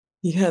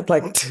You had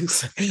like 2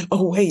 seconds.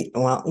 Oh, wait.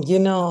 Well,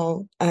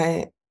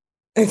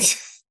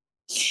 it's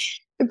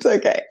It's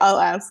okay. I'll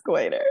ask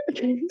later.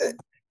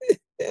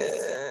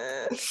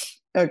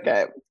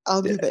 Okay,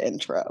 I'll do the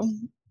intro.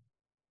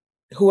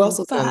 who else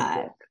was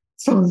going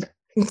Five.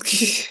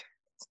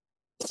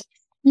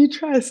 You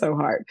try so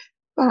hard.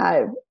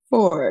 Five,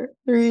 four,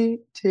 three,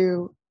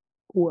 two,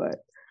 one.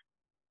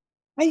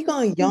 How you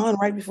gonna yawn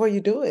right before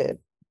you do it?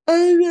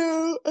 I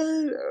know, I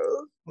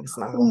know. It's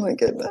not Oh gonna my be.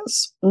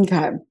 goodness.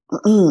 Okay.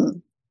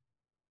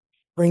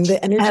 Bring the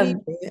energy.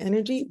 Have Bring the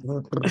energy.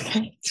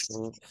 okay.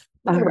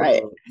 All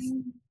right.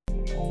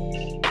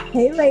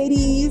 Hey,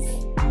 ladies,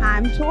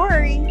 I'm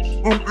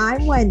Torrie. And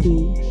I'm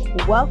Wendy.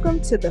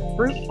 Welcome to the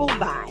Fruitful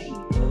Vine,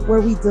 where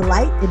we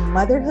delight in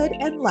motherhood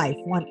and life,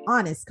 one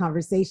honest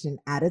conversation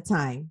at a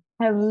time.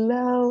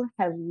 Hello,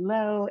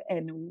 hello,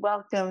 and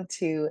welcome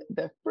to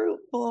the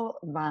Fruitful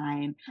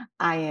Vine.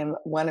 I am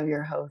one of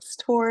your hosts,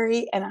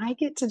 Torrie, and I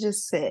get to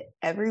just sit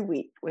every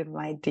week with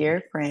my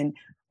dear friend,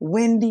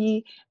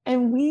 Wendy,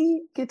 and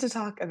we get to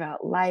talk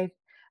about life,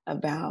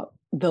 about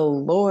the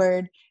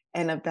Lord,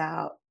 and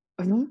about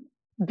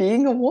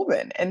being a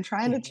woman and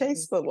trying to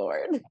chase the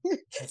Lord.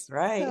 That's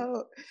right.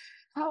 So,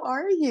 how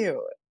are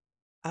you?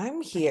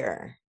 I'm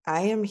here.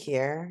 I am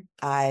here.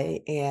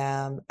 I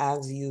am,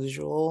 as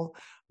usual,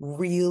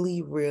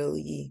 really,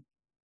 really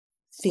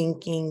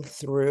thinking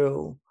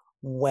through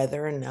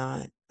whether or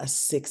not a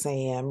 6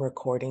 a.m.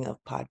 recording of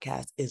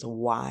podcast is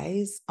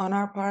wise on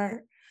our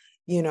part.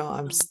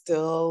 I'm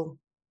still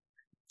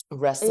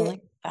wrestling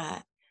It, with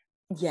that.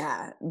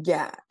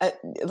 yeah,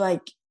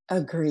 like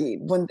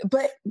agreed.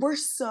 But we're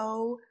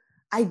so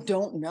I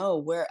don't know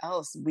where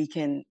else we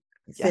can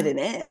fit Yeah, it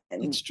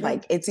in. it's true.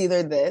 Like it's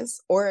either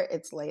this or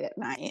it's late at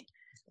night,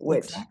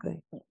 which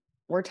Exactly.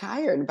 we're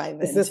tired by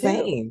It's then the too.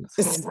 same.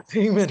 It's the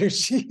same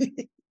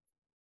energy.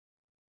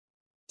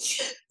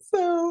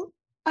 So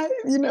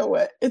you know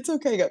what? It's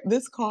okay.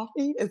 This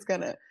coffee is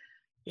gonna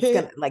It's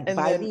gonna hit, like and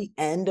by then the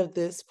end of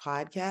this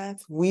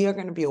podcast, we are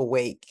gonna be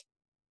awake.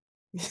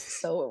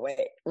 so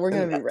away. We're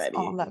gonna And be that's ready.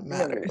 all that We're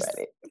gonna be matters.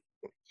 ready.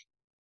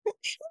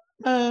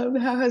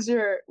 How has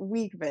your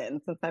week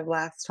been since I've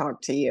last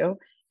talked to you?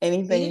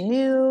 Anything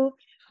new?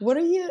 What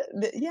are you?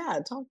 Yeah,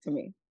 talk to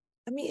me.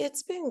 I mean,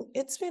 it's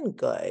been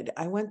good.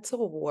 I went to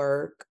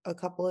work a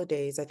couple of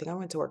days. I think I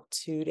went to work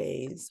 2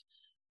 days,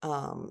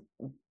 um,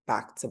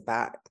 back to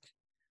back.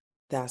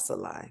 That's a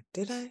lie.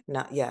 Did I?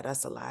 Not, yeah,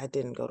 that's a lie. I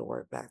didn't go to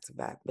work back to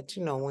back. But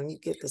when you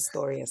get the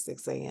story at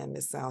 6 a.m.,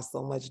 it sounds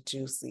so much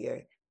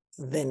juicier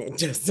than it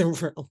does in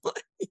real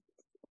life.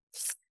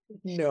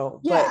 No,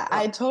 but Yeah,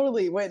 I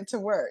totally went to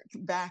work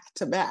back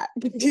to back.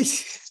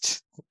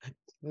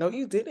 no,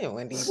 you didn't,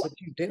 Wendy, but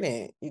you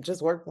didn't. You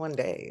just worked one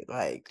day.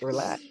 Like,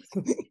 relax.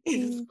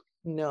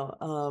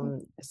 No,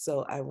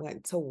 so I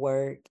went to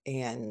work,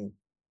 and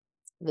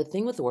the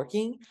thing with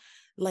working,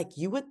 like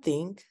you would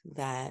think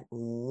that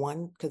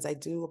because I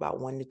do about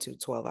 1 to 2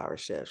 12-hour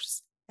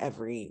shifts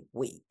every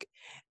week,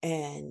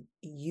 and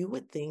you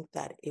would think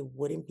that it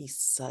wouldn't be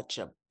such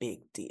a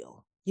big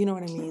deal. You know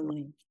what I mean? Like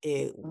Mm,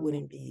 it mm,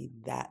 wouldn't be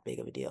that big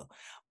of a deal,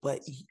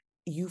 but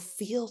you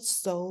feel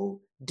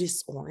so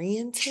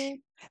disoriented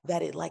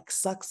that it like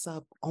sucks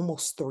up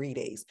almost 3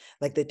 days.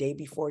 Like the day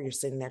before, you're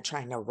sitting there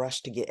trying to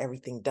rush to get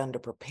everything done to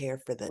prepare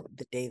for the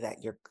day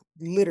that you're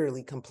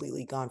literally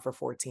completely gone for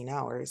 14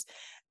 hours.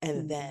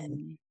 And then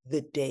mhm.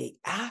 the day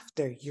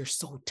after, you're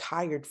so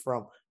tired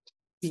from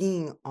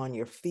being on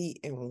your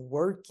feet and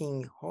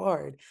working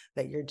hard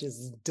that you're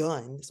just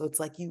done. So it's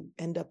like you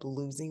end up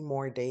losing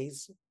more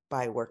days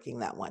by working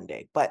that one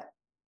day. But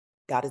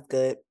God is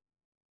good.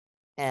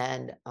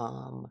 And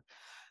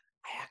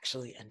I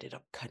actually ended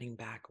up cutting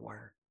back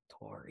work,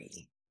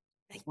 Tori.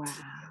 I did. Wow.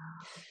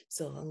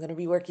 So I'm gonna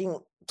be working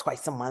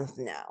twice a month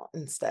now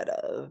instead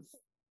of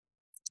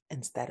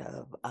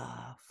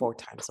 4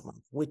 times a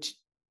month, which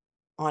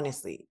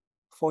honestly,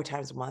 4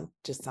 times a month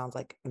just sounds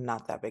like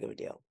not that big of a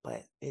deal.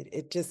 But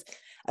it just,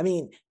 I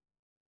mean,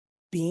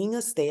 being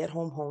a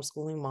stay-at-home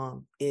homeschooling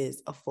mom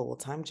is a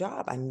full-time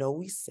job. I know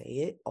we say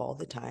it all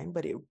the time,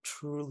 but it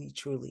truly,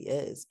 truly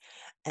is.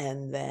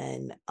 And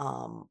then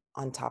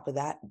on top of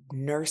that,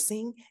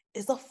 nursing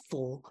is a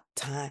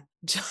full-time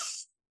job.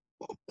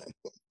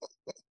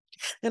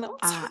 And I'm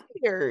Uh,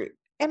 tired.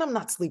 And I'm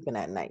not sleeping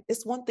at night.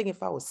 It's one thing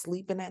if I was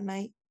sleeping at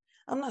night.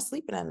 I'm not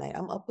sleeping at night.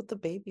 I'm up with the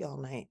baby all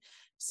night.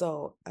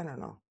 So I don't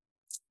know.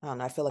 I don't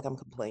know. I feel like I'm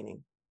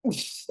complaining.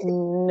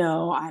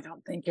 no, I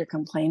don't think you're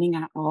complaining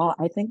at all.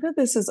 I think that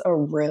this is a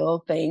real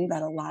thing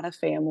that a lot of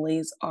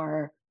families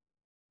are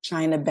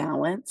trying to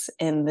balance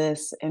in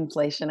this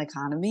inflation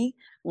economy.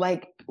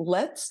 Like,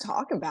 let's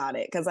talk about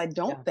it because I Yeah.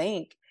 don't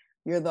think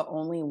you're the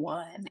only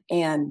one.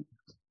 And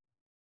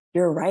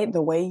you're right,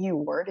 the way you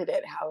worded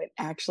it, how it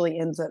actually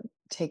ends up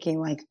taking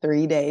like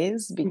 3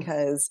 days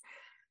because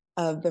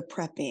of the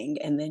prepping,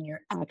 and then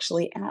you're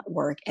actually at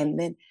work. And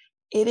then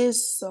it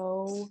is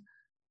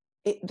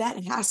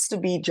that has to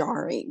be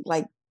jarring.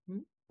 Like,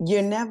 Mhm.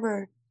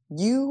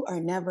 you are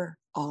never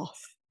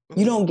off.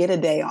 You Mhm. don't get a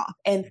day off.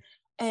 And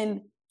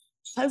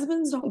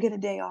husbands don't get a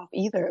day off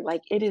either.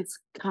 Like, it is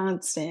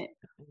constant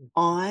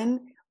on.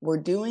 We're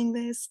doing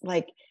this.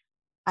 Like,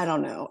 I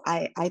don't know.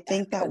 I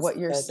think that That's what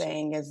you're such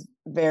saying is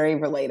very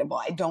relatable.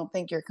 I don't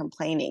think you're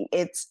complaining.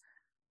 It's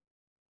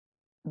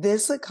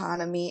this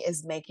economy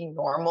is making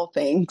normal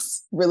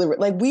things really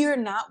like we are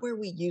not where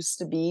we used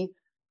to be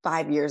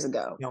 5 years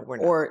ago no, we're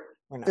not. or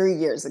We're not. 3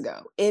 years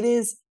ago. It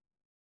is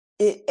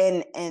it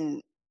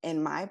and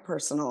in my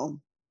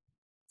personal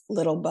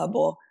little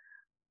bubble,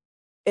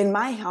 in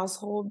my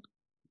household,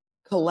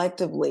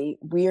 collectively,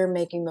 we are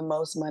making the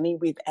most money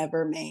we've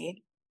ever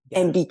made. Yeah.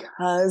 And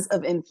because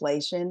of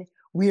inflation,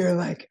 we are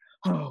like,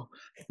 oh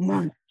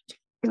my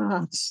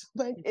gosh,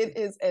 like it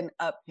is an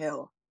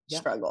uphill Yeah.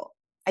 struggle.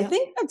 I Yeah.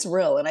 think that's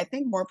real. And I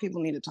think more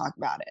people need to talk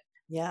about it.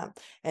 Yeah.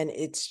 And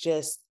it's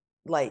just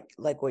like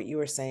what you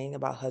were saying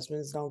about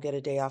husbands don't get a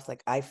day off.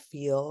 Like, I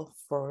feel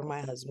for my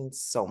husband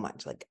so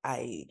much. Like,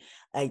 I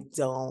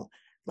don't,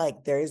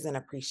 like, there is an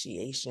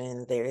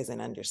appreciation, there is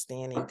an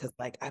understanding, because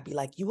like I'd be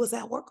like, you was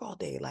at work all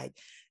day, like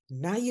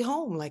now you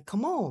home, like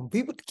come on,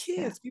 be with the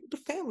kids, be with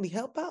the family,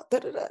 help out, da,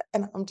 da, da.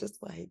 And I'm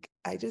just like,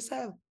 I just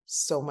have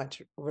so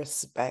much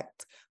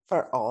respect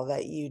for all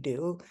that you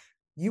do.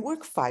 You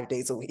work 5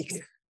 days a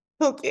week.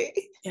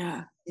 Okay.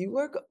 Yeah. You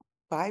work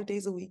 5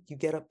 days a week. You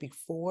get up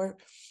before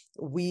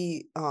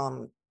we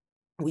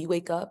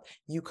wake up,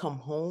 you come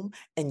home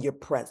and you're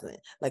present.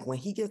 Like, when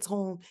he gets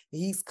home,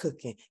 he's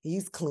cooking,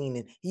 he's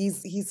cleaning,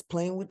 he's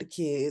playing with the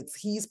kids,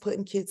 he's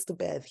putting kids to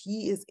bed.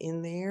 He is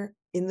in there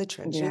in the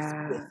trenches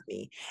with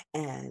me.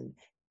 And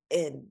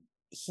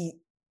he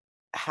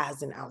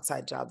has an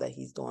outside job that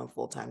he's doing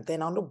full time.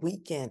 Then on the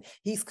weekend,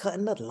 he's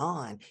cutting the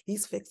lawn,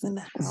 he's fixing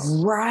the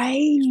house.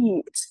 Right.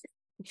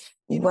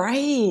 You know?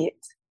 Right.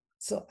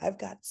 So I've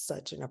got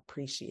such an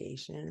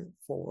appreciation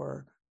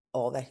for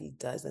all that he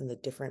does and the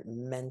different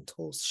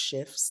mental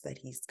shifts that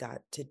he's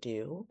got to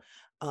do,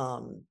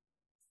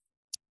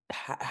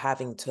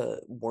 having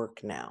to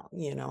work now,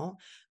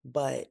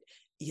 but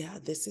yeah,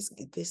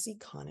 this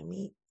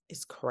economy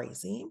is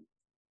crazy.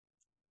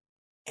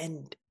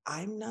 And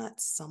I'm not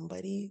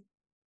somebody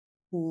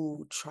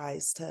who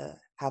tries to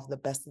have the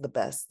best of the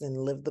best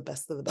and live the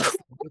best of the best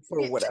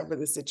for whatever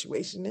the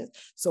situation is.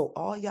 So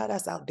all y'all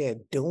that's out there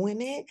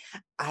doing it,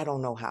 I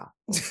don't know how.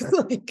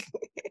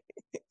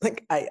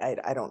 like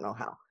I don't know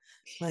how.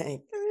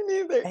 Like, Me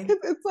neither. Because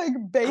it's like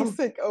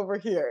basic over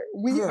here.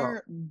 I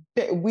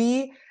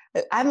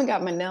haven't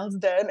got my nails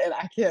done and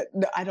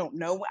I don't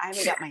know. I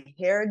haven't got my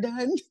hair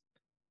done.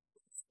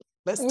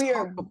 We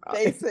are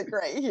basic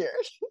right here.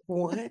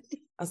 What?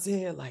 I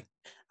said, like,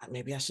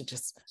 maybe I should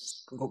just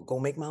go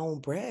make my own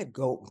bread.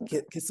 Go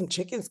get some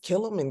chickens,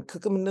 kill them, and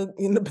cook them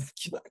in the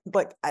backyard.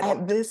 Like,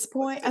 At this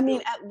point, I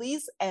mean, at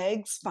least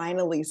eggs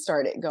finally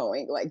started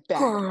going like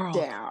back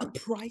down. The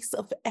price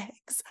of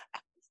eggs.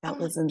 That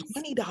was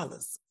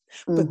 $20.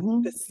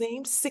 But the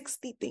same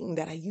 60 thing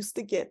that I used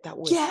to get that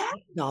was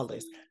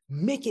 $8.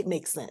 Make it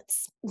make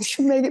sense.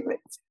 Make it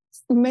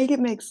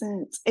make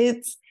sense.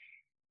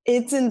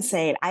 It's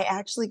insane. I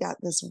actually got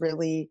this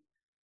really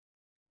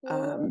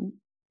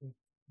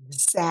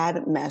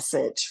sad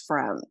message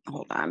from,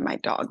 hold on, my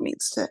dog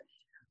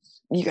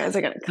you guys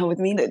are going to come with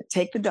me to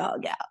take the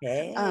dog out.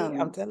 Hey,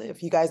 I'm telling you,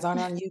 if you guys aren't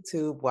on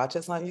YouTube, watch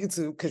us on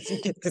YouTube, because you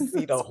get to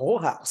see the whole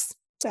house.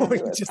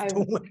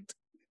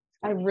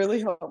 I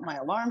really hope my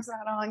alarm's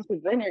not on,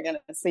 because then you're going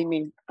to see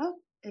me. Oh,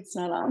 it's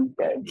not on.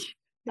 Good.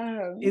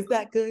 Is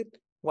that good?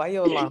 Why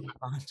your alarm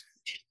on?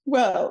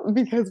 Well,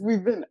 because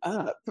we've been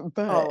up,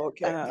 but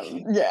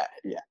okay. Yeah.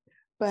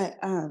 But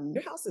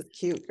your house is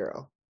cute,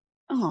 girl.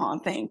 Oh,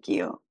 thank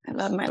you. I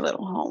love my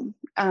little home.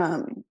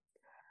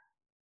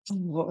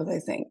 What was I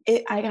saying?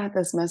 I got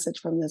this message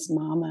from this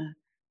mama,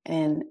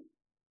 and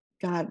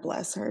God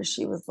bless her.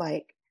 She was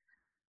like,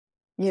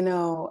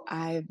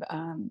 I've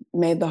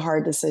made the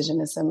hard decision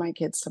to send my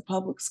kids to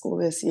public school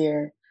this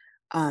year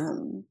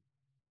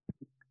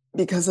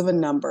because of a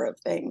number of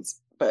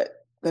things.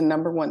 But the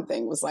number one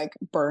thing was like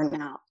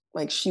burnout.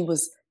 Like, she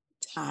was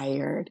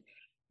tired,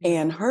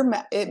 and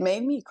it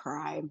made me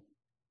cry.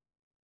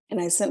 And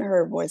I sent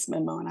her a voice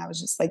memo, and I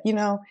was just like,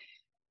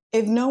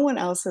 if no one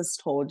else has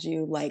told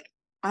you, like,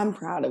 I'm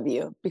proud of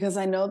you, because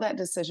I know that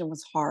decision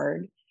was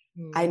hard.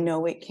 I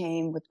know it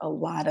came with a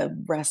lot of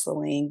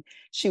wrestling.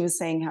 She was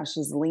saying how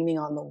she's leaning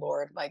on the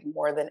Lord like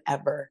more than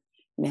ever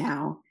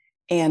now.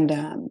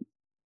 And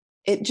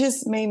it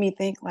just made me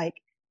think, like,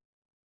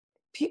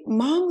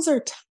 moms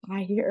are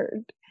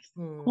tired.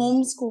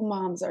 Homeschool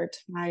moms are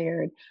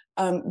tired.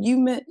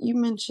 You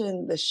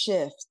mentioned the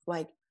shift,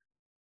 like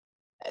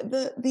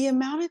the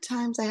amount of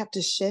times I have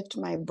to shift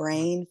my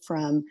brain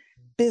from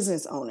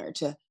business owner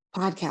to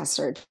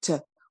podcaster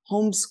to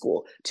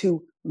homeschool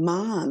to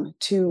mom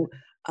to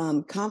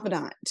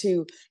confidant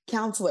to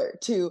counselor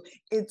to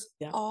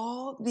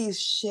all these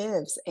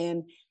shifts,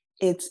 and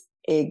it's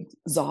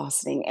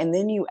exhausting. And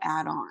then you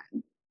add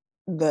on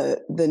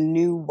the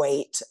new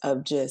weight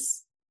of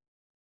just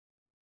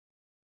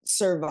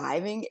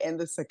surviving in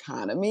this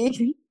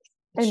economy,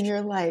 and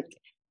you're like,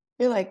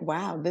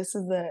 wow, this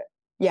is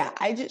Yeah,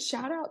 I just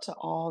shout out to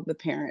all the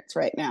parents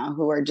right now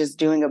who are just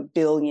doing a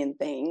billion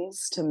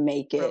things to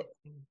make it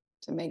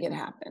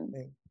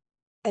happen.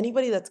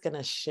 Anybody that's going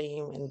to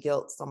shame and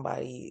guilt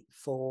somebody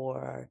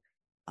for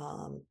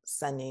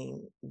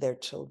sending their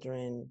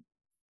children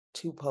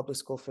to public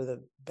school for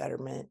the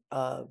betterment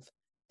of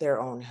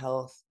their own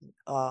health,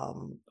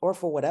 or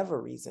for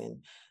whatever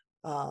reason,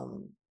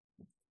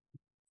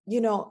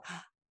 you know,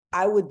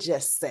 I would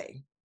just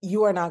say,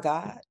 you are not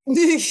God.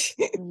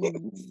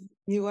 Mhm.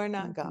 You are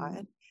not Mhm.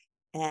 God.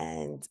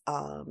 And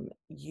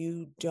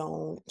you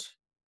don't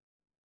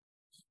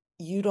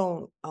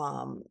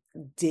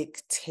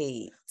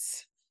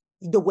dictate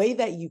the way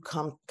that you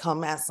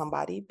come at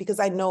somebody, because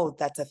I know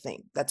that's a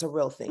thing. That's a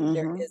real thing.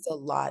 There Mhm. is a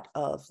lot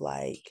of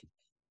like,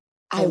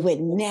 I would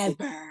homeschool is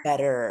never.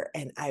 better,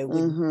 and I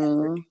would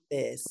never do Mhm.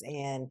 this,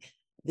 and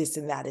this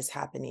and that is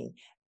happening.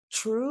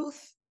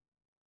 Truth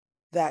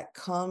that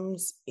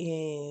comes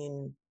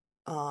in,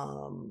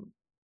 um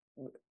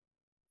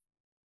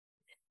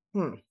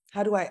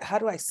how do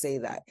I say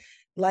that?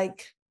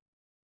 Like,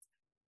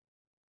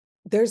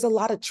 there's a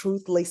lot of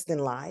truth laced in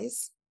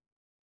lies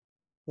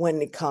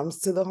when it comes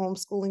to the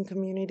homeschooling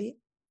community.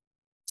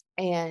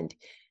 And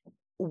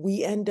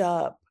we end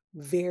up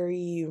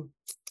very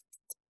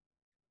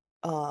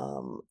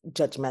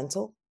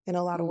judgmental in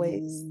a lot of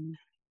ways. Mhm.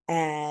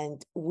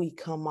 And we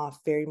come off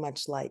very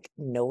much like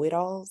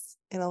know-it-alls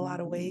in a lot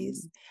of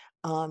ways,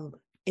 Mhm.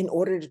 in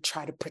order to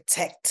try to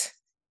protect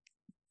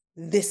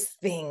this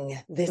thing,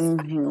 this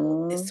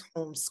idol, Mhm. this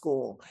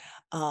homeschool.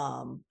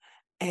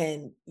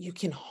 And you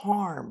can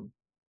harm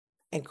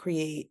and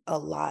create a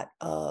lot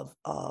of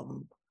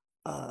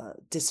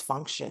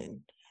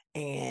dysfunction,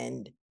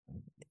 and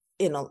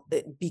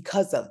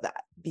because of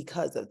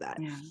that.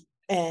 Yeah.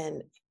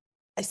 And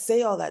I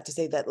say all that to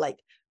say that,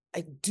 like,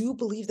 I do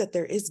believe that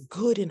there is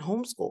good in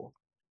homeschool,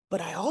 but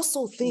I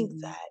also think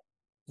Mhm. that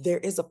there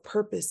is a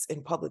purpose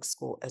in public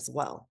school as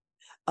well.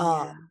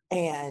 Yeah.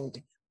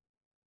 And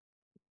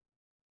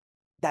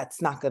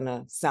that's not going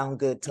to sound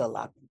good to a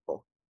lot of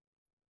people.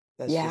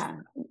 That's just,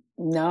 Yeah.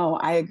 No,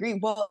 I agree.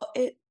 Well,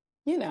 it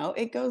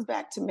goes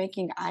back to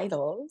making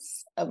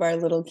idols of our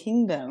little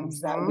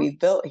kingdoms that Mhm. we've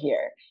built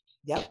here.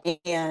 Yep.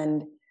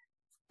 And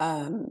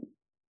um,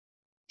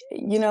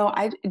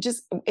 I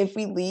just if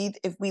we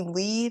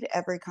lead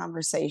every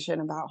conversation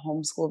about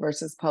homeschool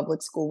versus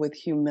public school with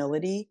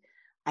humility,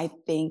 I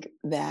think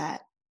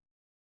that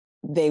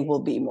they will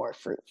be more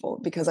fruitful,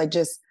 because I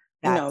just,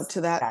 That's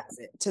to that, that's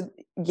it. to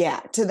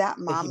that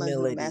The mama who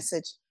humility.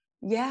 message.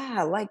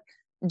 Yeah, like,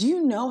 do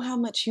you know how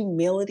much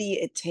humility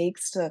it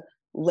takes to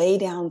lay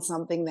down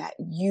something that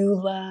you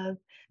love,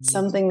 Mhm.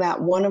 something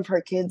that one of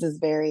her kids is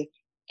very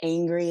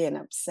angry and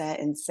upset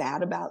and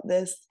sad about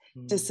this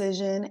Mhm.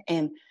 decision,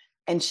 and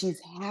she's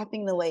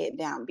having to lay it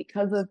down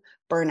because of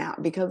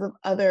burnout, because of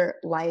other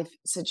life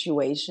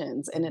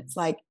situations. And Mhm. it's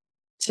like,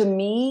 to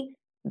me,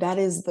 that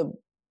is the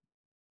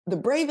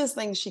bravest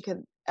thing she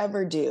could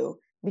ever do,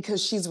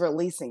 because she's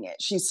releasing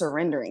it. She's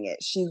surrendering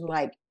it. She's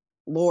like,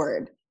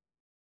 Lord,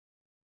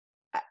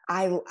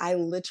 I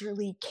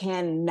literally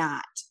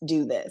cannot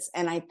do this.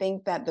 And I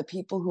think that the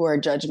people who are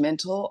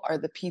judgmental are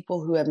the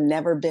people who have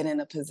never been in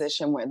a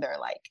position where they're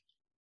like,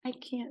 I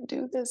can't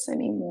do this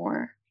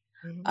anymore.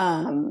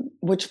 Mhm.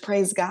 Which,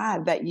 praise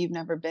God that you've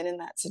never been in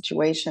that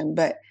situation,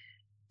 but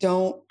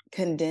don't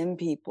condemn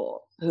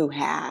people who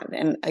have.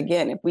 And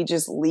again, if we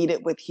just lead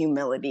it with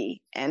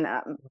humility, and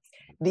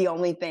the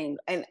only thing,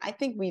 and I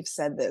think we've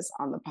said this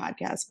on the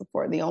podcast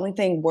before, the only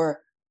thing we're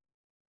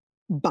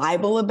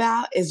Bible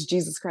about is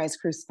Jesus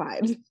Christ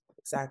crucified.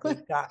 Exactly.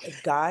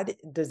 God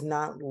does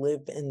not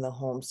live in the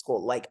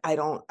homeschool. Like, I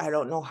don't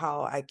know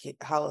how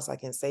else I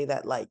can say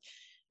that. Like,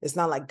 it's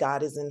not like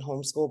God is in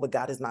homeschool, but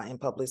God is not in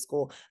public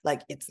school.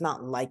 Like, it's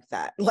not like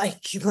that.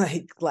 Like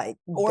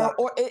God.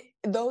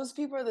 Those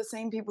people are the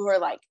same people who are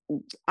like,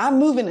 I'm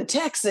moving to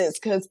Texas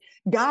because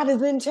God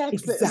is in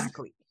Texas.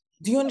 Exactly.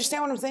 Do you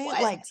understand what I'm saying?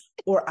 What? Like,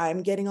 or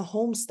I'm getting a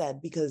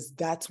homestead because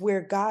that's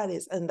where God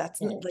is. And that's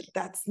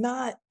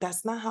not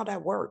how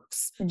that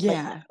works. Like,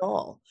 Yeah. at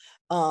all.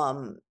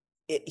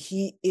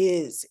 He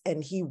is,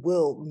 and he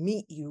will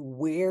meet you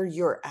where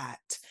you're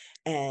at.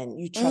 And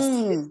you trust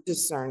his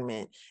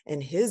discernment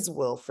and his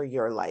will for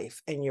your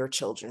life and your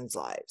children's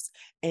lives.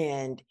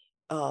 And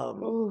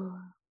Ooh.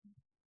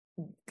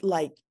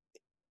 like,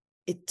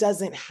 it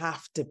doesn't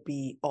have to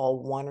be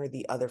all one or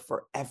the other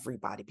for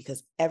everybody,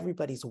 because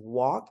everybody's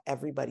walk,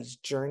 everybody's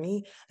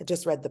journey. I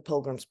just read The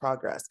Pilgrim's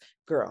Progress.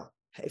 Girl,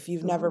 if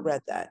you've never Ooh.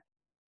 read that,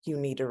 you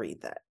need to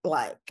read that.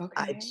 Like,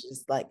 I Okay.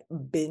 just like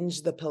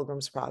binge The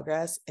Pilgrim's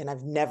Progress, and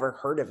I've never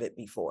heard of it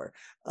before.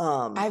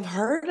 I've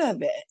heard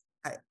of it.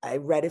 I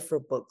read it for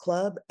book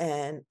club,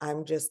 and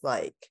I'm just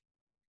like,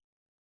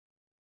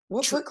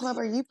 What book club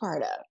are you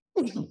part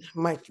of?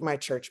 my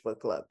church book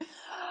club.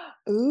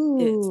 It's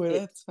Ooh, it's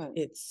that's fun.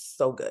 it's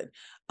so good.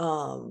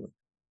 Um,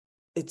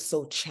 it's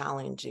so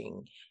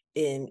challenging,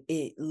 and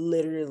it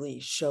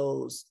literally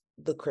shows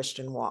the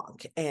Christian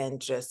walk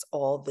and just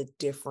all the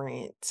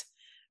different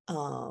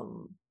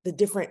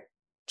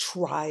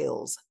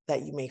trials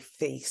that you may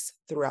face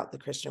throughout the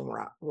Christian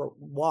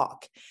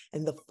walk.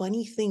 And the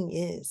funny thing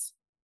is,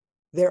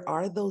 there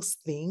are those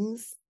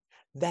things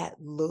that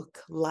look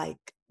like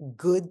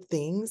good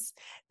things,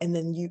 and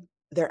then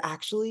they're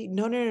actually,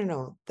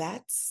 no,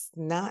 that's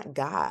not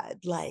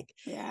God. Like,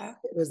 Yeah.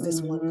 there was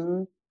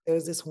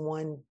this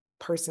one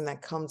person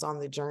that comes on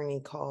the journey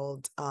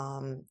called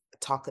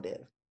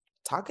Talkative.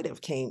 Talkative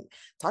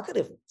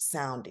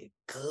sounded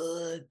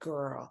good,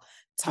 girl.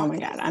 Oh my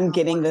Talkative God, I'm sound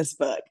getting like, this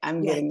book. I'm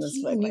like getting this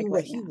he book like knew what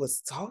right he now.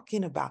 was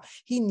talking about.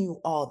 He knew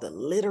all the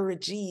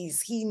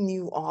liturgies. He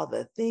knew all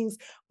the things,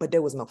 but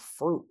there was no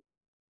fruit.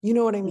 You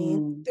know what I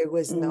mean? There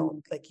was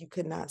no, like, you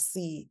could not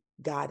see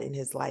God in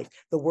his life.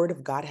 The word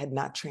of God had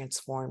not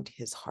transformed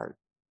his heart.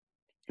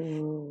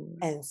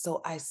 And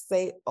so I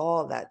say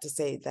all that to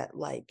say that,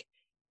 like,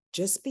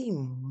 just be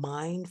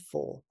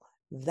mindful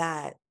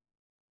that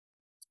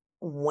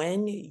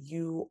when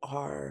you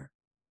are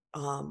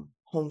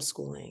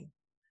homeschooling,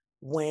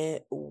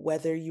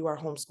 whether you are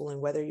homeschooling,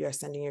 whether you are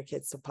sending your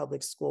kids to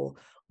public school,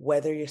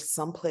 whether you're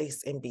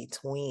someplace in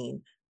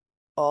between,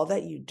 all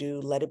that you do,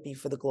 let it be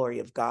for the glory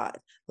of God.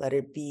 Let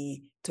it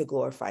be to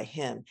glorify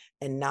him,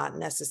 and not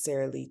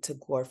necessarily to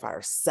glorify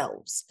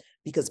ourselves.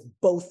 Because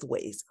both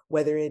ways,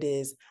 whether it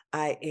is,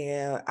 I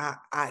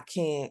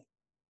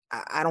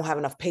don't have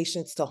enough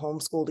patience to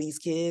homeschool these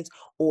kids,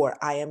 or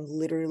I am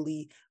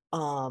literally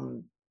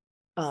um,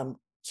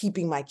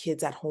 keeping my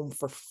kids at home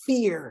for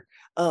fear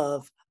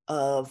of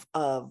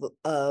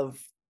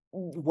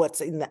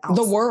what's in the The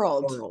outside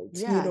world. world.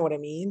 You know Yeah. what I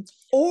mean?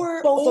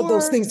 Or Both of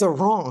those things are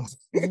wrong.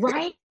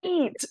 right.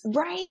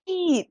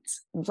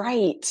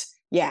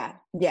 Yeah.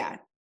 Yeah.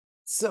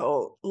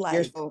 So, You're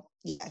like, so,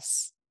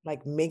 yes.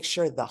 make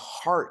sure the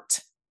heart,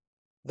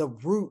 the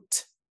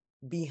root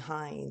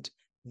behind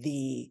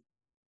the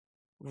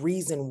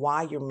reason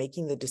why you're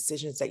making the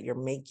decisions that you're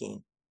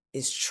making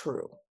is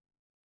true.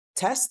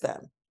 Test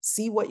them.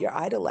 See what you're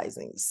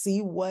idolizing. See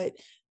what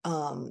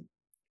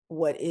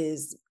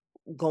is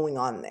going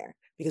on there.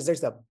 Because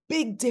there's a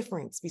big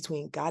difference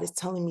between God is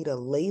telling me to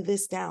lay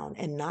this down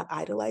and not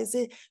idolize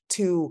it,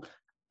 to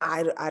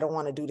I don't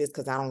want to do this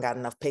because I don't got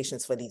enough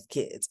patience for these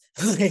kids.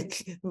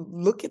 Like,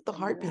 look at the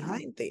heart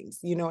behind things.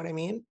 You know what I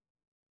mean?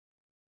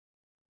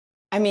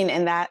 I mean,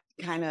 and that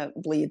kind of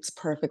bleeds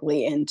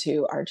perfectly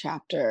into our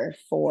chapter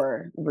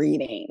for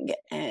reading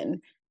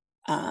and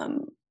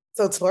So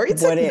Torrie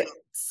took what it,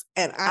 notes,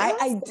 and I'm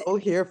I, so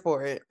here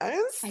for it. I'm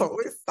I, so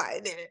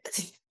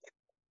excited.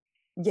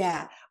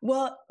 yeah.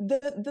 Well,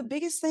 the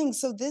biggest thing,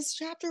 so this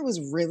chapter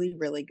was really,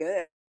 really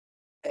good.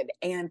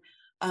 And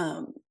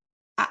um,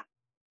 I,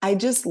 I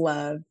just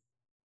love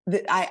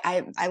that.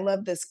 I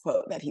love this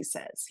quote that he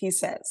says. He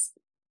says,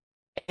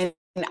 "An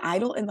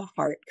idol in the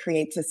heart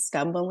creates a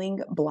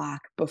stumbling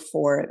block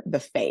before the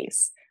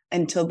face.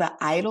 Until the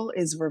idol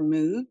is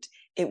removed,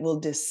 it will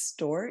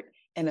distort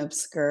and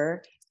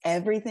obscure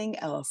everything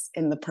else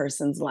in the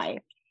person's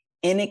life.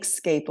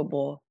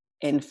 Inescapable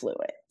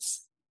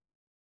influence."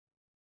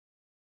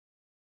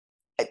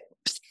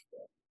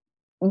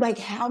 Like,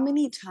 how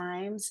many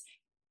times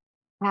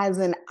has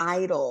an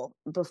idol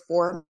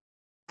before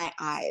my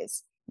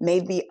eyes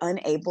made me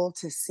unable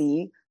to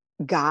see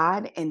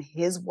God and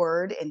his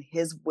word and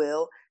his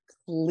will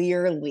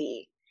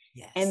clearly?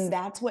 Yes. And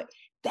that's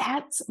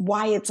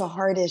why it's a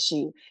heart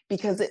issue,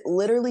 because it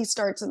literally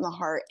starts in the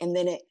heart and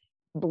then it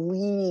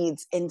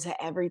bleeds into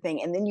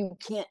everything. And then you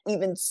can't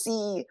even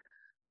see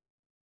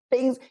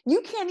things.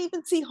 You can't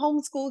even see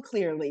homeschool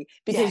clearly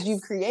because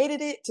you've created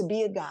it to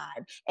be a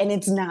God and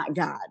it's not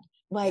God.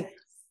 Like,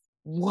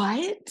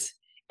 what?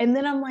 And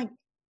then I'm like,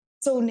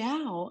 so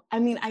now, I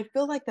mean, I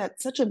feel like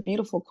that's such a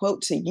beautiful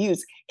quote to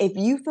use. If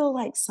you feel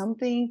like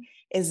something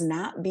is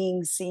not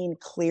being seen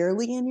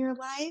clearly in your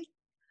life,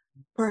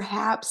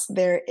 perhaps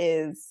there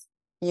is,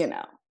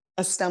 a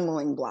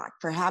stumbling block.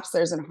 Perhaps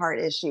there's a heart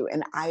issue,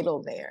 an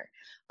idol there.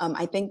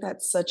 I think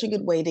that's such a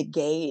good way to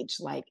gauge,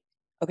 like,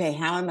 okay,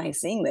 how am I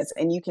seeing this?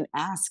 And you can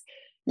ask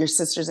your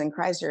sisters in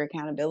Christ, your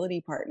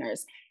accountability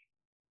partners,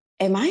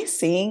 am I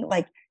seeing,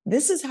 like,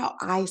 this is how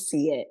I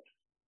see it.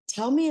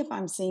 Tell me if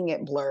I'm seeing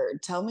it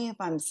blurred. Tell me if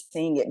I'm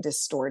seeing it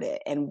distorted.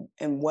 And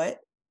how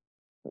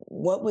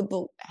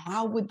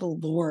would the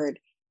Lord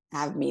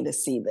have me to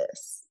see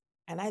this?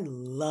 And I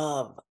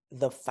love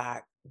the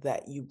fact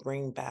that you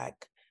bring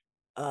back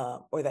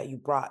or that you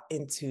brought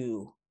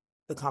into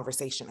the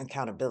conversation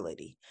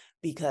accountability,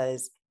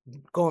 because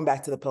going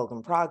back to the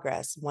Pilgrim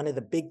Progress, one of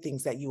the big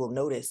things that you will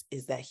notice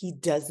is that he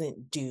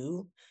doesn't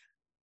do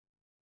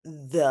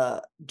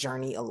the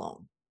journey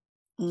alone.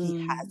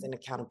 He has an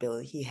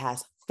accountability. He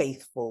has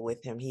faithful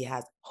with him. He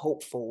has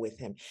hopeful with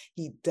him.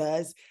 He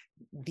does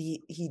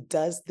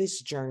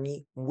this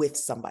journey with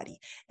somebody.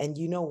 And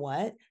you know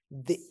what?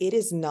 It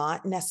is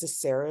not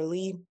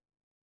necessarily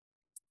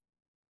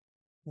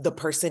the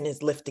person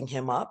is lifting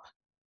him up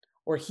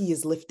or he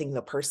is lifting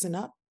the person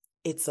up.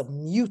 It's a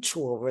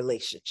mutual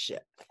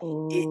relationship.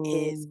 It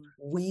is,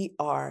 we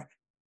are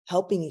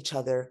helping each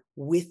other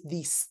with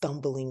these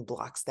stumbling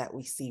blocks that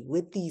we see,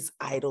 with these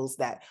idols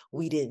that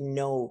we didn't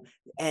know.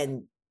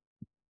 And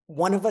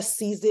one of us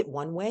sees it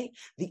one way,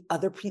 the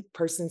other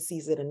person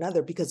sees it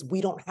another, because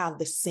we don't have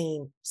the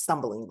same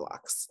stumbling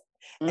blocks.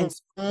 And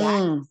so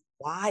that's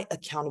why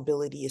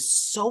accountability is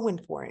so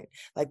important.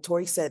 Like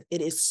Torrie said,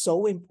 it is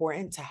so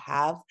important to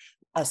have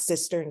a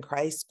sister in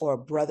Christ or a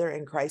brother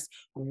in Christ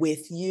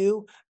with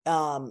you.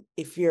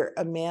 If you're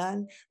a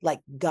man,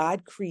 like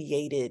God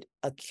created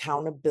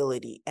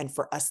accountability and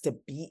for us to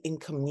be in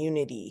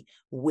community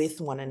with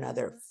one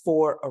another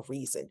for a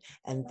reason.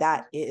 And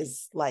that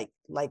is like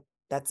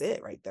that's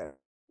it right there.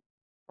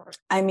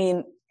 I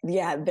mean,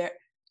 yeah,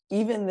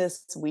 even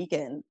this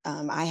weekend,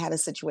 I had a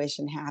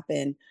situation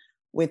happen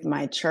with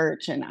my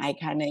church, and I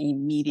kind of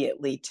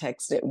immediately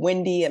texted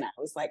Wendy, and I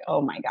was like,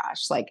 oh my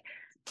gosh, like,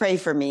 pray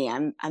for me.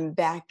 I'm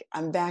back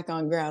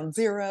on ground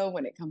zero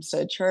when it comes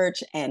to a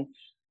church, and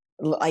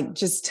like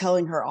just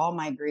telling her all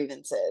my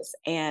grievances.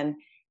 And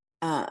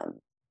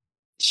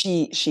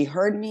she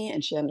heard me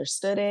and she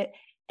understood it.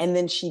 And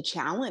then she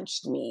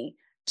challenged me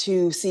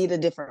to see it a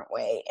different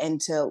way and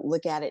to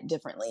look at it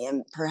differently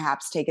and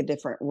perhaps take a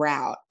different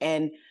route.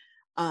 And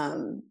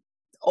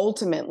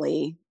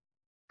ultimately,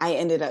 I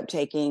ended up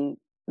taking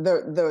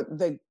the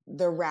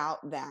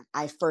route that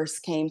I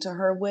first came to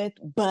her with,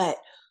 but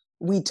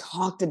we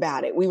talked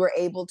about it. We were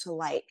able to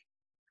like,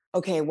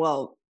 okay,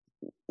 well,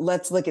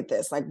 let's look at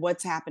this. Like,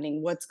 what's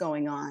happening? What's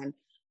going on?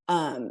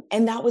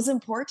 And that was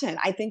important.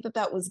 I think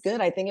that was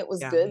good. I think it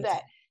was good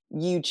that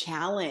you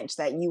challenged,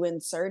 that you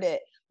inserted,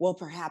 well,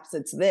 perhaps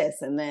it's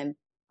this. And then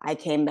I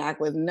came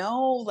back with,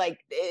 no, like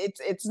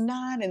it's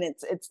not, and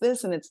it's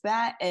this and it's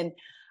that. And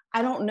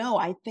I don't know.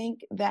 I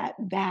think that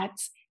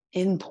that's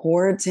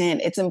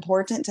important. It's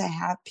important to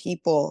have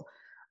people,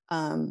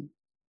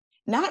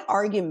 not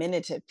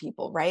argumentative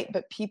people, right?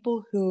 But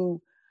people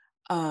who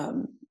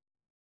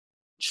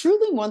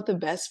truly want the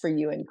best for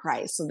you in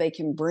Christ, so they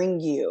can bring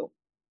you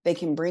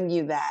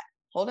that,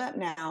 hold up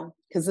now,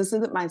 because this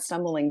isn't my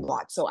stumbling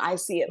block. So I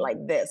see it like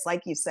this,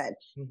 like you said,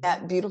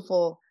 that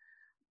beautiful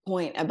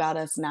point about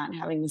us not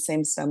having the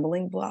same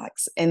stumbling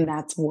blocks. And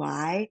that's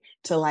why,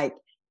 to like,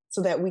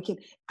 so that we can,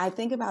 I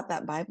think about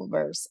that Bible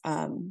verse.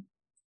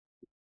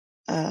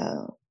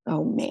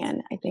 Oh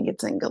man, I think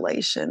it's in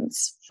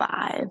Galatians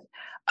 5.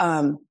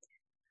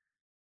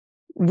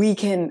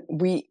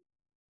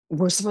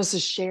 We're supposed to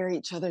share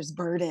each other's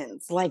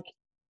burdens. Like,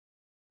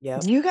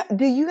 do you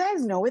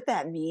guys know what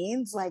that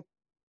means? Like,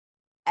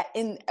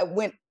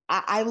 when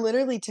I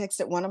literally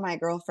texted one of my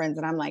girlfriends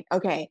and I'm like,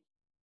 okay,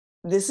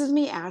 this is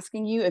me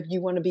asking you if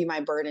you want to be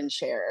my burden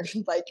sharer.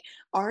 Like,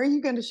 are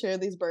you going to share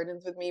these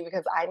burdens with me?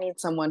 Because I need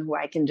someone who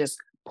I can just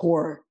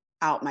pour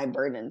out my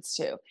burdens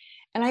to.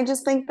 And I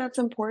just think that's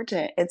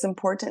important. It's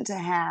important to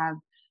have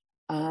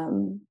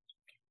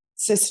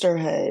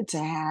sisterhood, to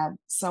have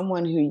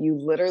someone who you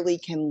literally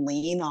can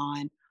lean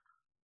on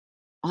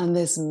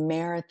this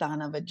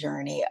marathon of a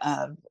journey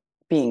of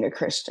being a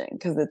Christian,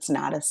 because it's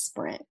not a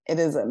sprint, it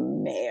is a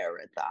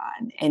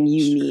marathon, and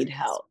you need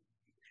help.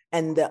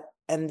 And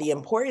the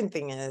important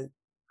thing is,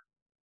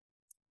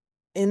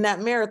 in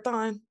that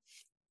marathon,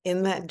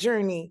 in that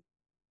journey,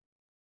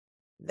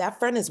 that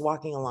friend is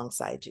walking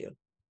alongside you.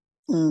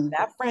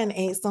 That friend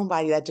ain't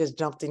somebody that just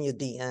jumped in your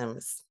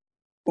DMs.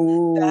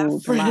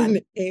 That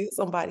friend ain't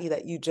somebody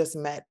that you just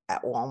met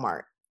at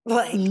Walmart.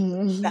 Like,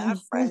 that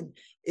friend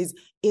is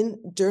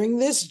during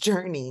this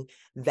journey,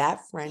 that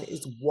friend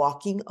is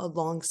walking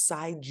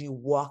alongside you,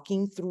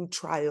 walking through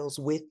trials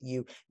with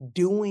you,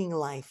 doing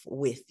life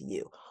with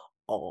you.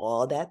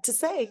 All that to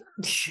say,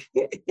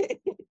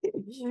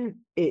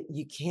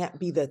 you can't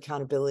be the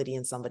accountability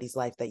in somebody's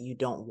life that you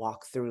don't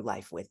walk through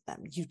life with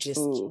them. You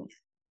just can't.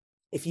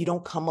 If you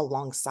don't come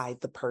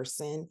alongside the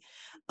person,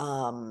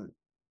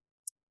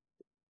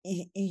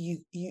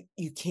 you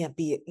can't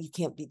be,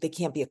 they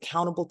can't be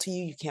accountable to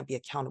you. You can't be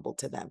accountable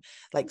to them.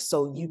 Like,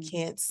 so you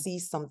can't see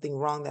something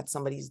wrong that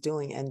somebody's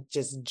doing and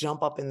just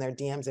jump up in their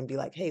DMs and be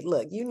like, hey,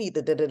 look, you need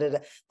the da-da-da-da.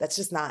 That's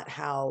just not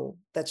how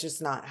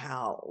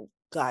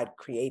God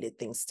created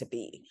things to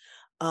be.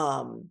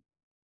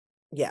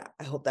 Yeah,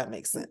 I hope that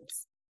makes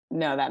sense.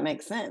 No, that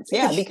makes sense.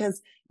 Yeah,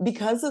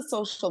 because of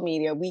social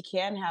media, we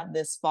can have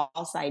this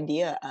false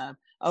idea of,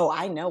 oh,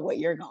 I know what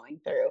you're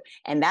going through,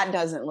 and that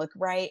doesn't look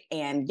right,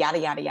 and yada,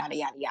 yada, yada,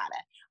 yada, yada.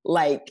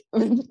 Like,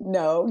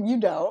 no, you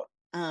don't.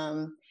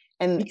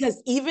 And because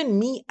even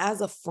me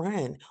as a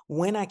friend,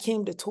 when I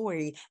came to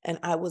Torrie and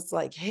I was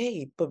like,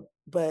 hey,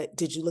 but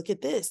did you look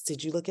at this?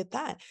 Did you look at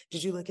that?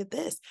 Did you look at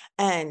this?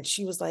 And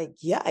she was like,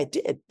 yeah, I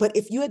did. But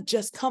if you had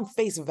just come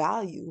face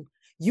value,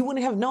 you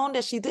wouldn't have known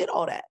that she did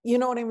all that. You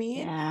know what I mean?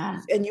 Yeah.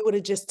 And you would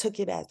have just took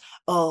it as,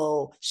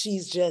 oh,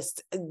 she's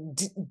just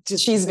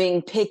she's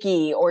being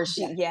picky, or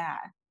she's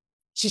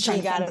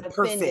trying to find the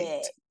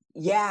perfect.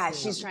 Yeah,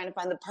 she's trying to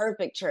find the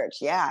perfect church.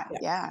 Yeah.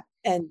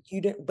 And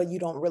you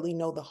don't really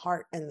know the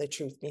heart and the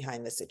truth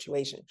behind the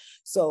situation.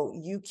 So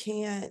you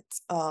can't,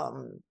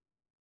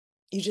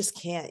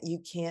 you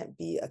can't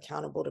be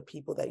accountable to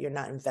people that you're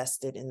not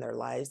invested in their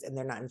lives and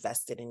they're not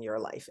invested in your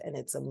life. And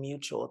it's a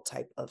mutual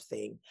type of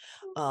thing.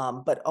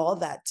 But all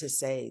that to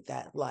say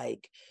that,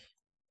 like,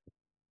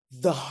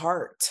 the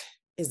heart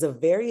is a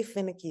very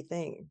finicky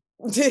thing.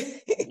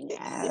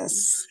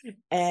 Yes.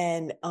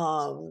 And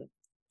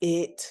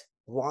it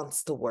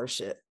wants to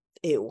worship.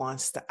 It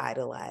wants to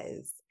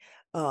idolize,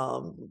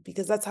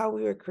 because that's how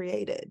we were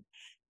created.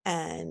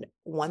 And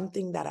one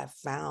thing that I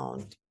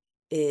found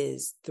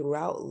is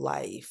throughout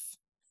life,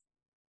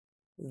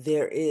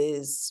 there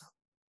is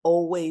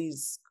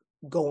always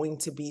going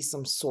to be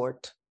some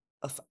sort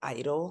of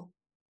idol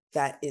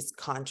that is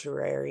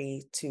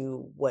contrary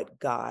to what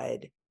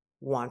God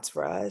wants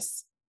for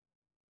us.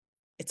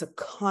 It's a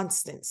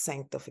constant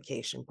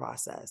sanctification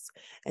process,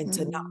 and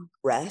to not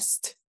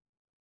rest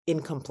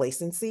in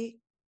complacency,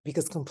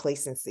 because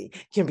complacency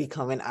can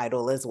become an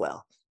idol as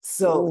well.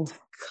 So Ooh. to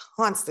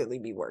constantly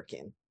be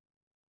working.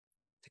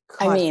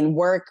 I mean,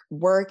 work,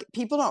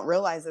 people don't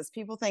realize this.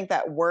 People think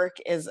that work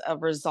is a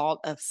result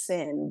of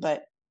sin,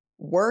 but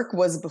work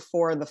was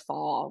before the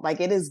fall. Like,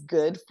 it is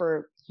good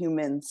for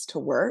humans to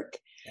work.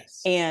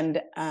 Yes.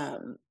 And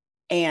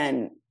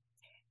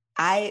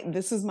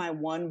this is my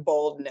one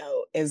bold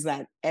note, is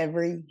that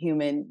every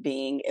human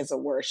being is a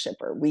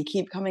worshiper. We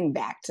keep coming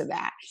back to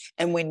that.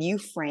 And when you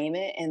frame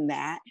it in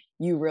that,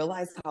 you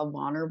realize how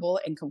vulnerable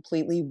and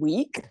completely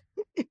weak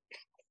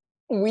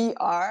we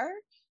are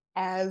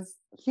as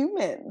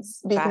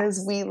humans,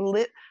 because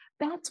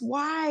that's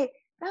why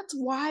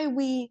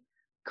we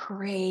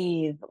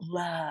crave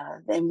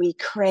love and we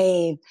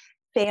crave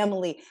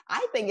family.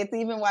 I think it's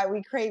even why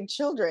we crave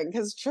children,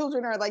 because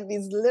children are like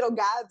these little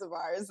gods of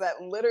ours that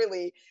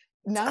literally,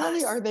 not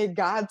only are they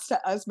gods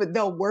to us, but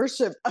they'll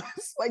worship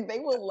us. Like, they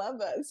will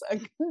love us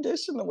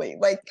unconditionally.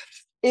 Like,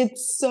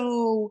 it's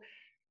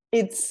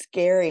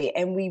scary.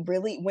 And we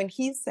really, when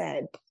he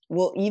said,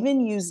 we'll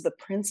even use the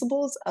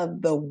principles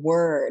of the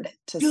word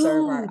to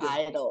serve our Dude,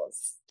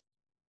 idols.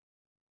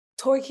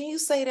 Torrie, can you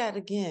say that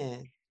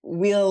again?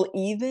 We'll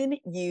even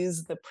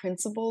use the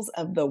principles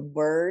of the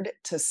word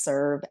to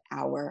serve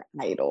our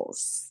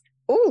idols.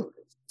 Ooh,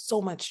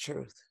 So much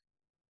truth.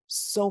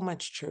 So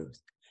much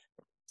truth.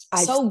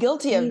 so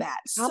guilty of that.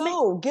 How many,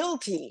 So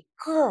guilty.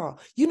 girl,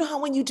 you know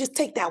how when you just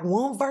take that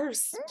one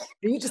verse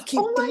and you just keep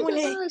Oh my doing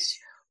it? gosh.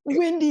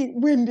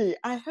 Wendy,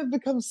 I have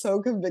become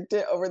so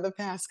convicted over the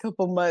past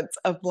couple months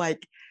of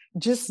like,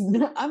 just,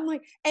 I'm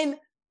like, and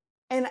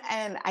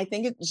I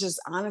think it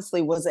just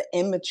honestly was an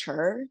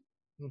immatureness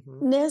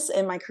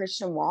in my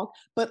Christian walk,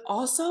 but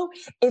also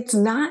it's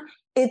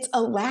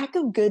a lack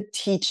of good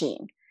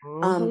teaching.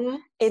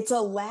 It's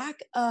a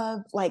lack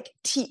of like,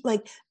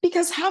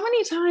 because how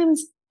many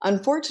times,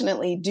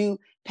 unfortunately, do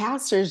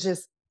pastors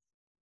just,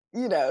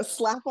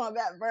 slap on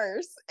that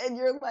verse and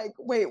you're like,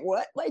 wait,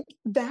 what? Like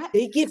that?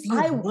 They give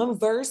you one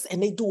verse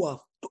and they do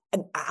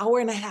an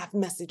hour and a half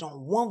message on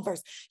one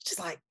verse.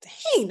 Just like,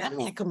 dang, that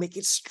man can make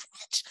it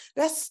stretch.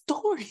 That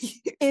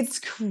story. It's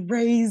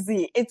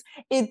crazy.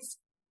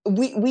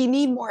 We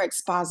need more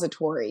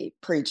expository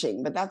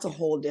preaching, but that's a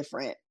whole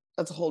different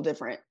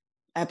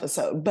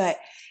episode. But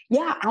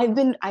yeah, I've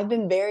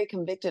been very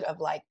convicted of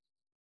like,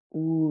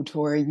 ooh,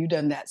 Torrie, you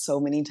done that so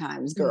many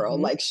times, girl.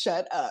 Like,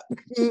 shut up.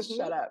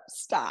 Shut up.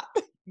 Stop.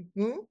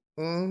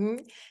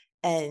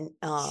 And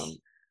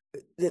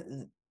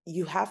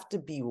you have to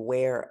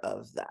beware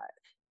of that,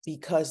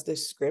 because the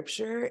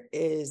scripture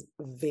is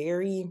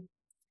very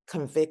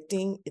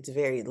convicting. It's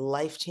very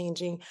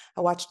life-changing.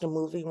 I watched a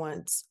movie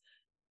once.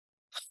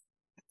 I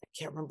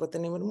can't remember what the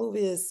name of the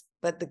movie is,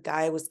 but the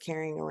guy was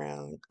carrying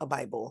around a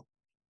Bible.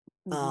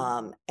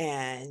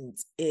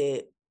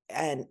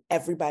 And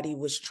everybody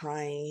was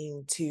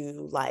trying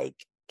to like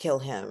kill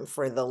him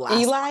for the last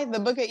the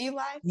book of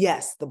Eli.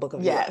 Yes, the book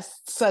of Eli.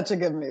 Yes, such a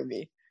good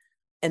movie.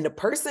 And the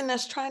person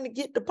that's trying to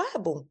get the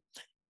Bible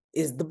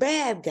is the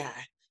bad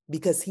guy,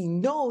 because he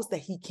knows that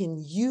he can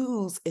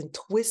use and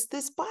twist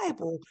this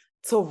Bible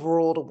to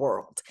rule the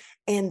world.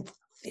 And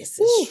this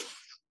is,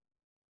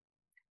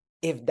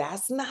 if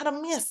that's not a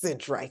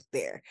message right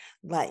there,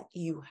 like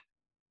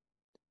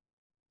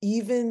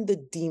even the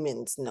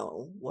demons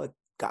know what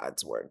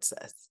God's word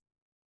says.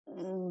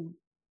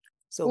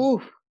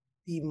 So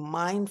be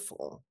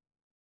mindful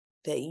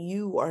that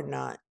you are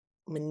not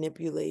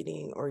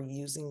manipulating or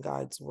using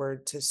God's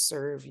word to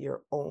serve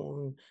your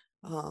own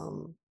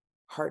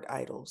heart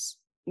idols.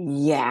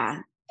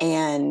 Yeah.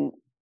 And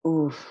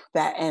I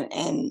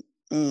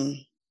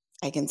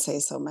can say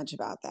so much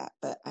about that,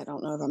 but I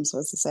don't know if I'm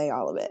supposed to say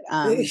all of it.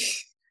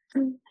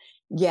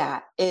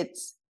 Yeah,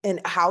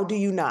 and how do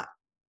you not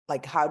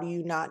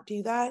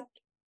do that?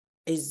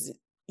 Is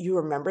you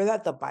remember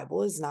that the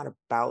Bible is not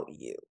about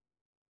you.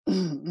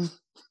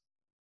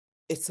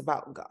 It's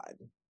about God.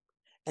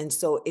 And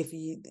so if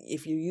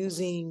you're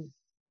using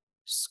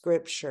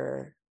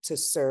scripture to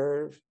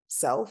serve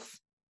self,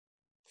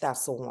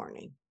 that's a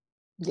warning.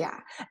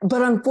 Yeah.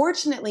 But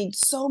unfortunately,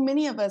 so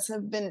many of us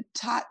have been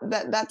taught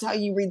that that's how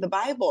you read the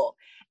Bible.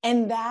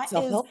 And that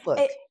self-help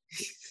book.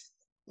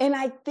 And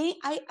I think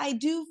I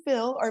do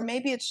feel, or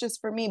maybe it's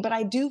just for me, but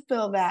I do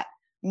feel that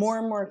more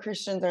and more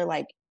Christians are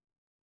like,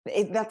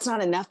 that's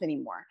not enough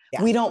anymore.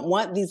 Yeah. We don't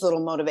want these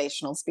little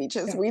motivational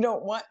speeches. Yeah. We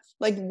don't want,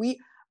 we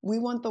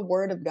want the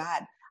word of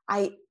God.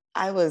 I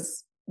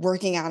was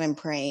working out and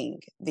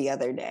praying the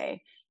other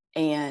day,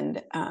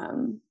 and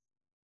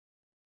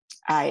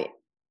I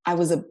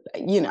was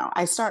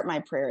I start my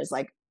prayers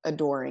like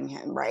adoring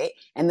him, right?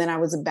 And then I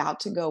was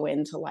about to go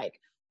into like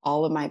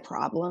all of my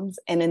problems,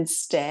 and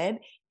instead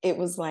it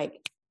was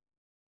like,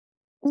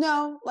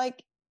 no,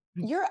 like,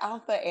 you're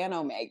Alpha and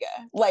Omega.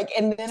 Like,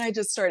 and then I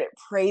just started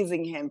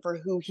praising him for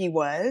who he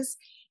was.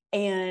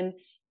 And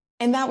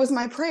that was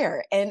my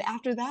prayer. And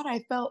after that,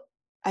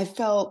 I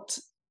felt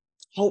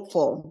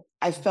hopeful.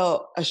 I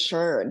felt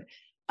assured.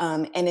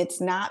 And it's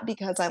not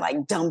because I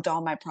like dumped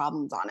all my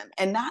problems on him.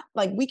 And not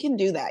like, we can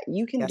do that.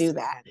 You can Yes, do we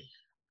that. can.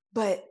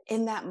 But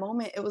in that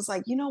moment, it was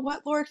like, you know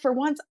what, Lord, for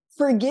once,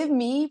 forgive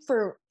me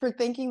for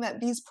thinking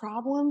that these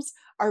problems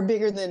are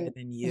bigger than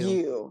you.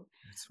 you.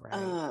 That's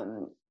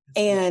right.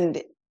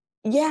 And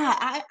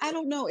yeah, I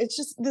don't know. It's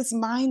just this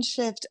mind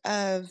shift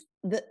of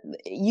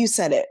you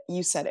said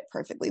it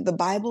perfectly. The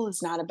Bible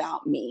is not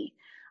about me.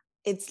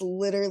 It's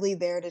literally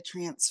there to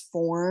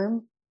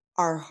transform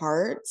our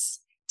hearts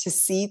to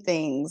see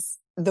things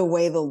the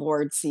way the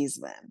Lord sees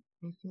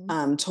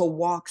them, to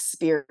walk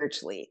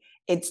spiritually.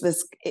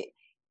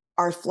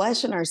 Our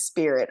flesh and our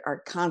spirit are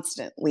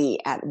constantly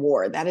at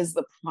war. That is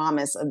the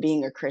promise of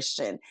being a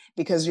Christian,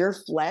 because your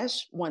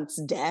flesh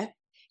wants death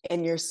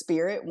and your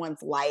spirit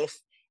wants life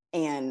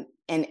and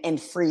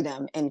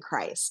freedom in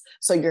Christ.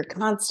 So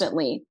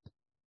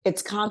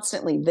it's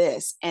constantly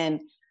this. And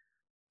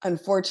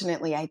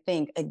unfortunately, I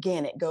think,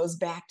 again, it goes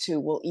back to,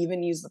 we'll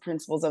even use the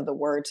principles of the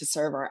word to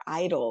serve our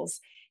idols,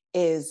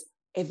 is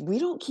if we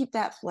don't keep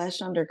that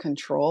flesh under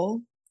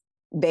control,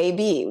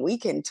 baby, we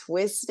can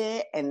twist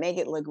it and make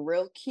it look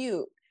real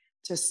cute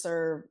to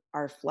serve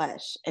our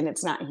flesh. And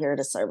it's not here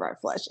to serve our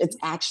flesh. It's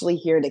actually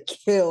here to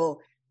kill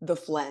the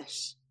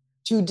flesh,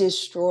 to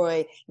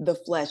destroy the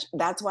flesh.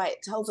 That's why it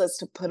tells us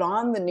to put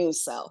on the new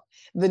self.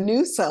 The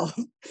new self,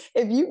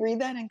 if you read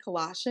that in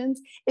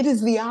Colossians, it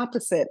is the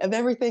opposite of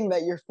everything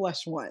that your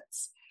flesh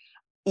wants.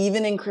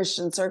 Even in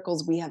Christian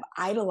circles, we have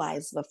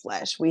idolized the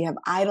flesh. We have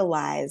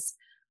idolized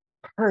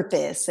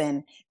purpose,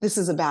 and this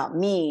is about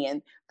me,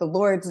 and the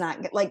Lord's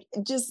not, like,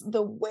 just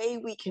the way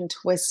we can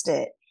twist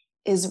it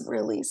is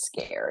really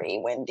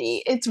scary,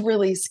 Wendy. It's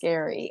really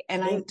scary.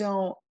 And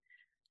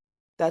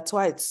That's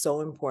why it's so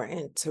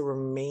important to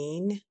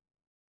remain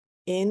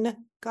in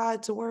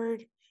God's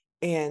word,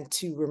 and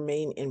to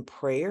remain in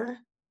prayer,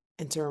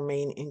 and to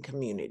remain in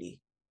community,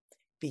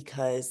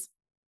 because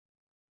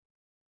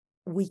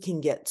we can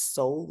get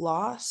so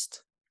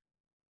lost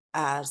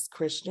as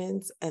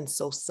Christians and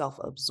so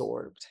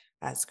self-absorbed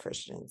as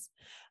Christians.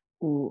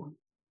 Ooh.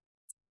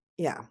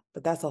 Yeah,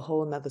 but that's a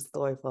whole nother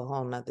story for a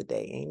whole nother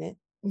day, ain't it?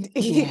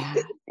 Yeah.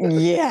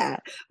 Yeah.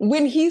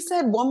 When he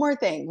said, one more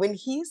thing, when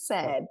he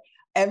said,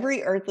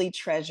 every earthly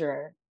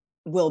treasure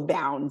will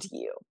bound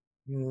you.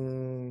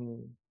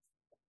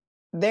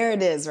 There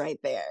it is right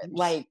there.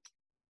 Like,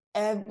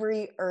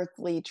 every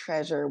earthly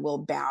treasure will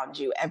bound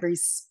you. Every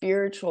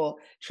spiritual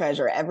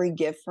treasure, every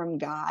gift from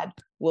God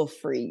will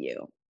free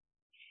you.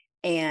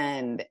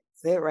 And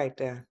Say it right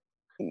there.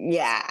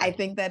 yeah, I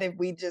think that if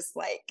we just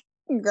like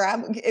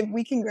if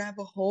we can grab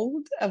a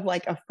hold of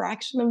like a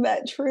fraction of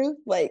that truth,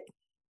 like,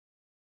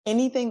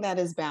 anything that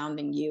is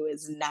bounding you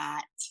is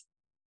not,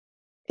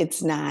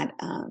 it's not,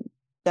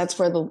 that's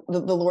where the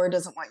Lord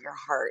doesn't want your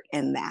heart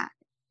in that.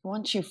 He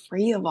wants you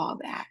free of all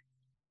that.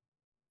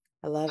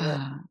 I love it.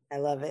 I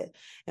love it.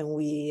 And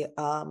we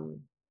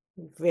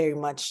very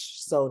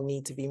much so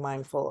need to be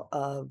mindful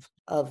of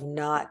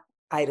not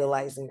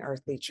idolizing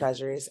earthly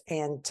treasures,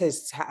 and to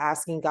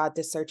asking God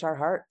to search our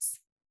hearts,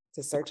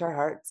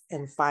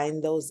 and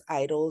find those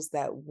idols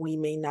that we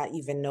may not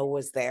even know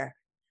was there.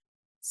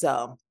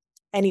 So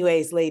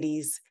anyways,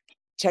 ladies,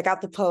 check out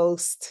the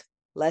post.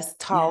 Let's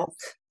talk.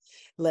 Yes.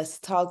 Let's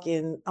talk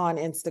on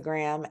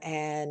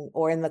Instagram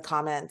or in the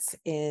comments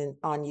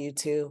on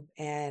YouTube.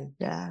 And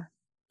yeah.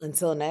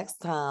 Until next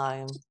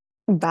time.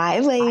 Bye,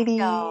 ladies.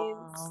 Bye,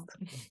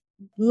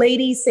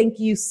 ladies, thank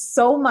you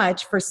so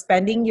much for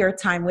spending your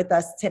time with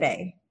us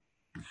today.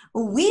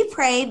 We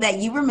pray that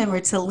you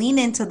remember to lean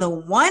into the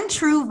one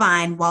true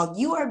vine while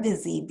you are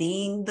busy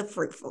being the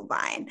fruitful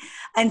vine.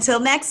 Until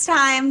next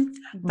time,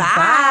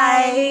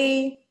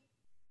 bye.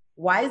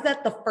 Why is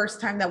that the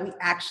first time that we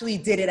actually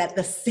did it at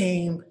the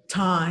same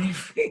time?